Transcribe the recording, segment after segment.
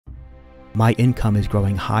My income is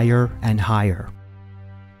growing higher and higher.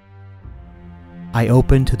 I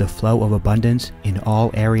open to the flow of abundance in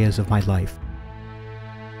all areas of my life.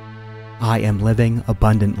 I am living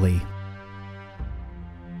abundantly.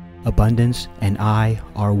 Abundance and I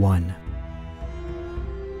are one.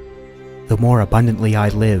 The more abundantly I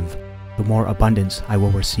live, the more abundance I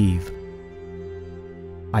will receive.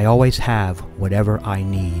 I always have whatever I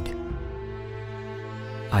need.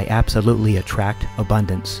 I absolutely attract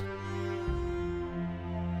abundance.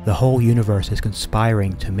 The whole universe is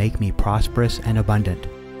conspiring to make me prosperous and abundant.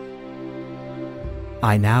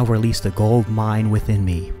 I now release the gold mine within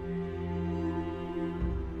me.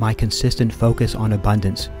 My consistent focus on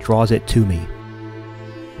abundance draws it to me.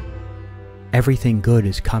 Everything good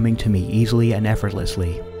is coming to me easily and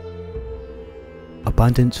effortlessly.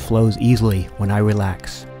 Abundance flows easily when I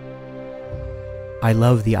relax. I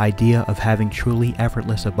love the idea of having truly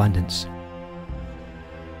effortless abundance.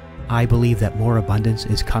 I believe that more abundance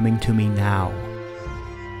is coming to me now.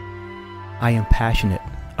 I am passionate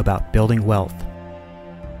about building wealth.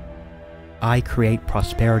 I create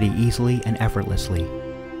prosperity easily and effortlessly.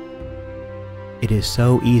 It is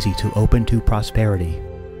so easy to open to prosperity.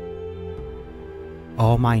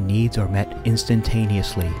 All my needs are met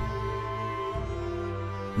instantaneously.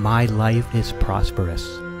 My life is prosperous.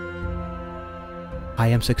 I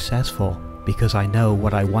am successful because I know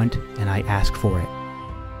what I want and I ask for it.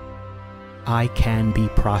 I can be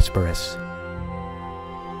prosperous.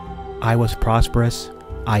 I was prosperous,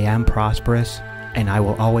 I am prosperous, and I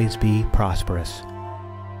will always be prosperous.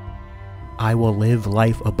 I will live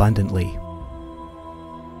life abundantly.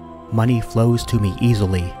 Money flows to me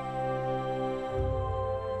easily.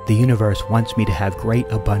 The universe wants me to have great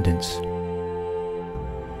abundance.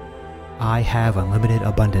 I have unlimited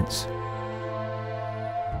abundance.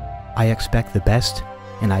 I expect the best,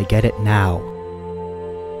 and I get it now.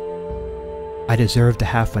 I deserve to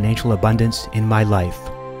have financial abundance in my life.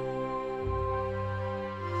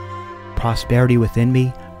 Prosperity within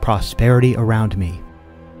me, prosperity around me.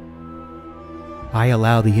 I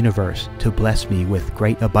allow the universe to bless me with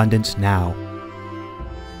great abundance now.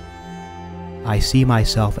 I see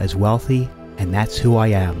myself as wealthy, and that's who I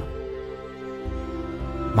am.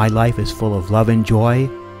 My life is full of love and joy,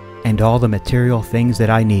 and all the material things that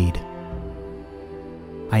I need.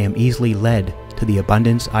 I am easily led to the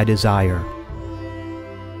abundance I desire.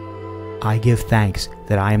 I give thanks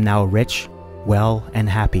that I am now rich, well, and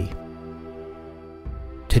happy.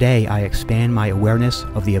 Today I expand my awareness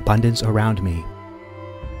of the abundance around me.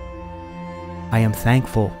 I am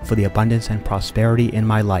thankful for the abundance and prosperity in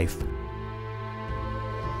my life.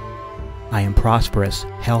 I am prosperous,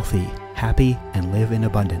 healthy, happy, and live in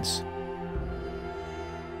abundance.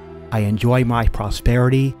 I enjoy my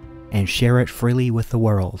prosperity and share it freely with the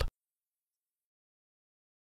world.